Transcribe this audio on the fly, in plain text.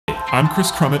I'm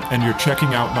Kris Crummett, and you're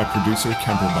checking out my Producer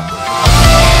Kemper Bundle.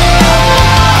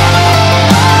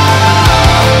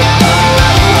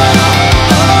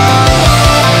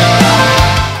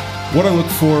 What I look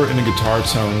for in a guitar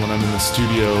tone when I'm in the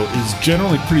studio is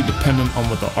generally pretty dependent on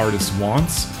what the artist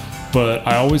wants, but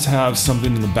I always have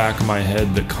something in the back of my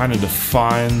head that kind of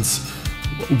defines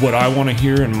what I want to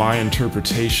hear in my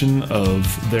interpretation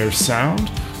of their sound.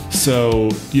 So,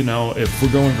 you know, if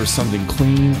we're going for something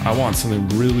clean, I want something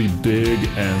really big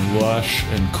and lush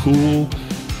and cool,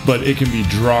 but it can be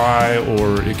dry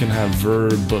or it can have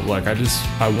verb, but like I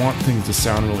want things to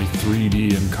sound really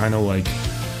 3D and kind of like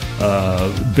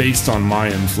based on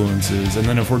my influences. And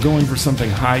then if we're going for something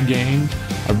high gain,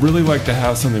 I really like to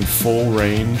have something full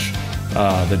range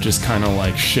that just kind of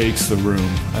like shakes the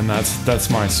room, and that's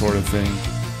my sort of thing.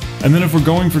 And then if we're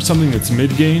going for something that's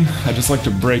mid-gain, I just like to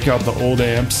break out the old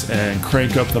amps and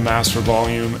crank up the master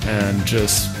volume and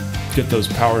just get those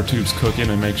power tubes cooking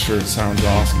and make sure it sounds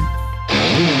awesome.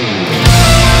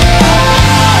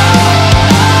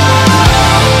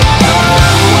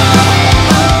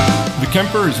 The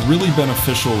Kemper is really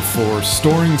beneficial for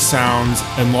storing sounds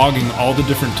and logging all the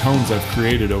different tones I've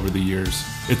created over the years.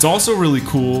 It's also really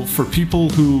cool for people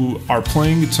who are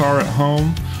playing guitar at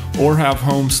home or have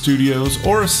home studios,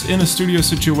 or in a studio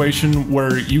situation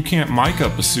where you can't mic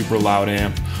up a super loud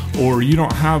amp, or you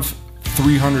don't have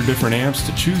 300 different amps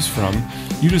to choose from.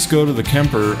 You just go to the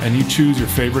Kemper and you choose your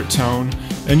favorite tone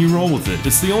and you roll with it.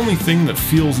 It's the only thing that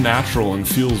feels natural and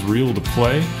feels real to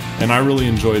play, and I really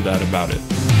enjoyed that about it.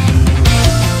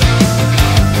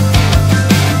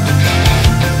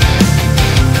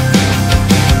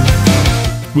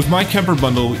 With my Kemper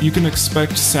Bundle, you can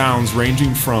expect sounds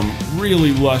ranging from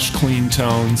really lush, clean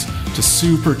tones to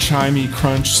super chimey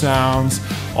crunch sounds,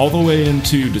 all the way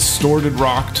into distorted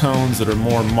rock tones that are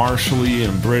more martially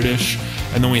and British,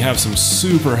 and then we have some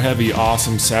super heavy,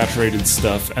 awesome saturated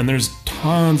stuff, and there's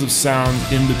tons of sound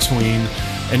in between,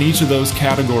 and each of those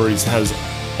categories has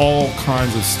all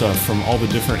kinds of stuff from all the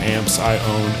different amps I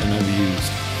own and have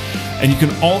used. And you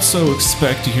can also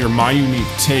expect to hear my unique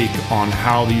take on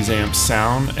how these amps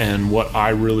sound and what I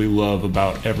really love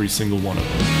about every single one of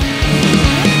them.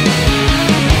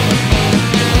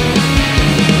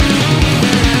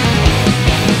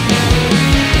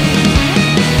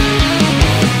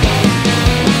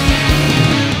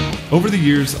 Over the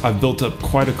years, I've built up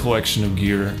quite a collection of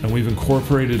gear, and we've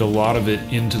incorporated a lot of it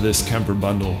into this Kemper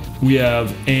Bundle. We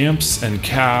have amps and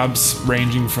cabs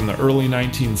ranging from the early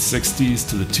 1960s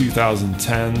to the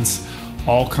 2010s,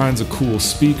 all kinds of cool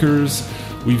speakers.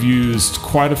 We've used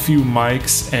quite a few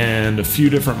mics and a few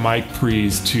different mic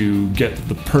pre's to get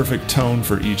the perfect tone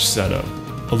for each setup.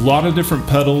 A lot of different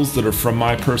pedals that are from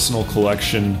my personal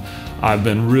collection. I've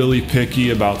been really picky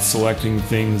about selecting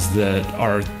things that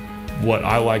are what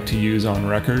I like to use on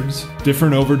records.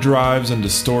 Different overdrives and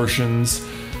distortions,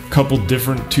 a couple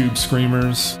different tube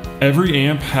screamers. Every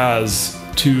amp has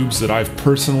tubes that I've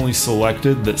personally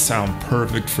selected that sound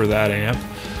perfect for that amp.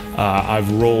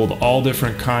 I've rolled all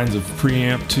different kinds of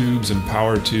preamp tubes and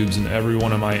power tubes in every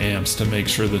one of my amps to make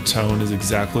sure the tone is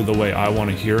exactly the way I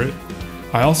want to hear it.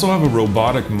 I also have a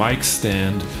robotic mic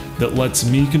stand that lets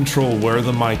me control where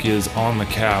the mic is on the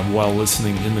cab while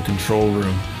listening in the control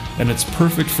room. And it's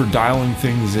perfect for dialing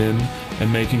things in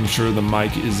and making sure the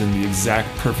mic is in the exact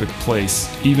perfect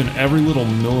place. Even every little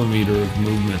millimeter of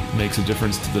movement makes a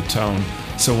difference to the tone.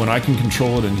 So when I can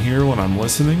control it in here when I'm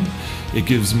listening, it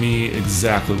gives me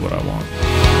exactly what I want.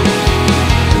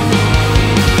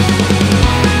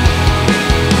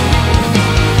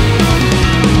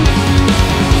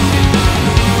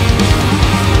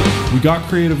 We got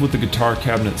creative with the guitar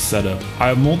cabinet setup. I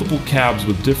have multiple cabs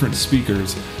with different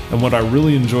speakers, and what I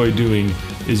really enjoy doing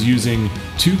is using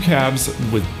two cabs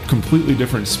with completely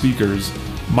different speakers,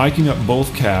 miking up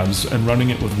both cabs and running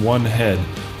it with one head,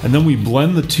 and then we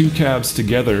blend the two cabs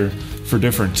together for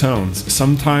different tones.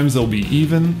 Sometimes they'll be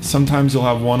even, sometimes you'll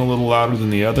have one a little louder than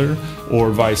the other,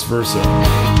 or vice versa.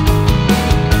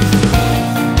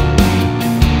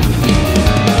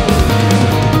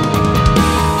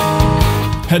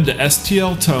 Head to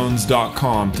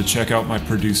stltones.com to check out my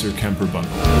Producer Kemper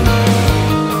Bundle.